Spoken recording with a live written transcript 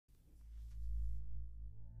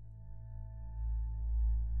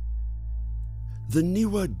The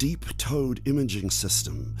newer deep-towed imaging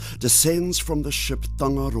system descends from the ship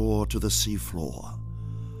Tangaroa to the seafloor.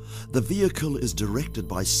 The vehicle is directed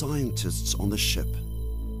by scientists on the ship.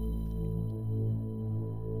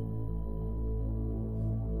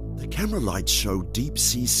 The camera lights show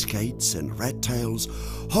deep-sea skates and rat tails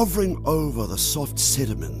hovering over the soft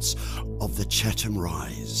sediments of the Chatham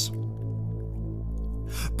Rise.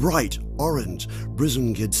 Bright orange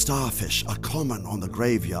brisingid starfish are common on the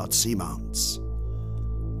graveyard seamounts.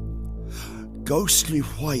 Ghostly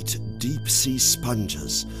white deep-sea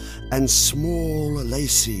sponges and small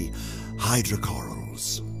lacy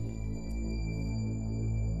hydrocorals.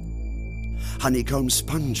 Honeycomb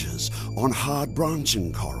sponges on hard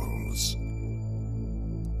branching corals.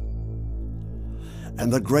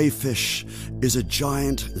 And the greyfish is a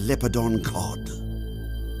giant leopardon cod.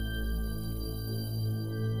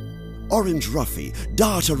 Orange roughy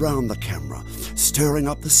dart around the camera, stirring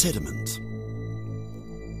up the sediment.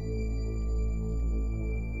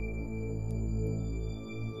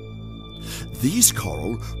 These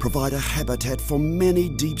coral provide a habitat for many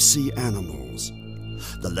deep-sea animals.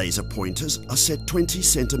 The laser pointers are set 20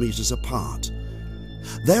 centimeters apart.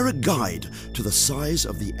 They're a guide to the size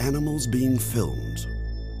of the animals being filmed.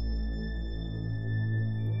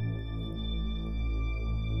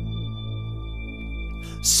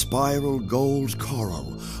 Spiral gold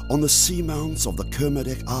coral on the seamounts of the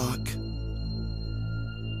Kermadec Arc.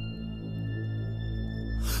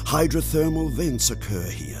 Hydrothermal vents occur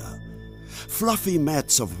here. Fluffy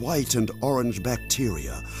mats of white and orange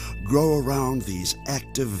bacteria grow around these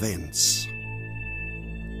active vents.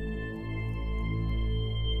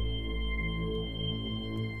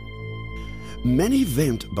 Many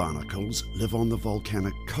vent barnacles live on the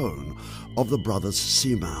volcanic cone of the Brothers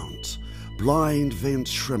Seamount. Blind vent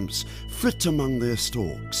shrimps flit among their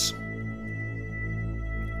stalks.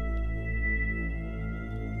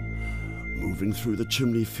 Moving through the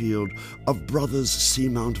chimney field of Brothers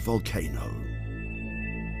Seamount volcano.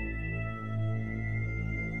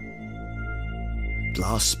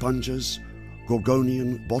 Glass sponges,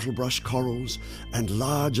 Gorgonian bottlebrush corals, and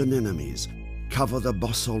large anemones cover the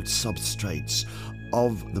basalt substrates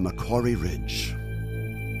of the Macquarie Ridge.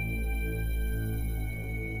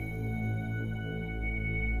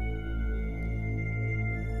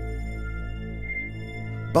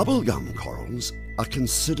 Bubblegum corals are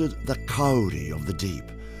considered the kauri of the deep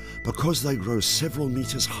because they grow several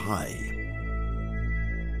meters high.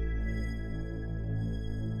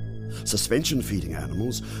 Suspension-feeding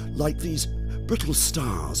animals, like these brittle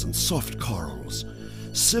stars and soft corals,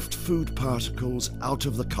 sift food particles out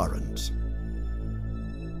of the current.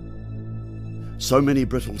 So many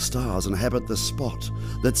brittle stars inhabit this spot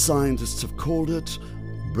that scientists have called it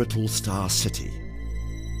Brittle Star City.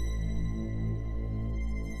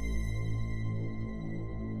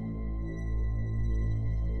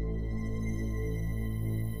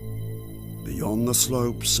 Beyond the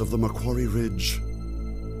slopes of the Macquarie Ridge,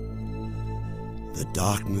 the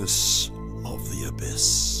darkness of the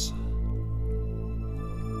abyss.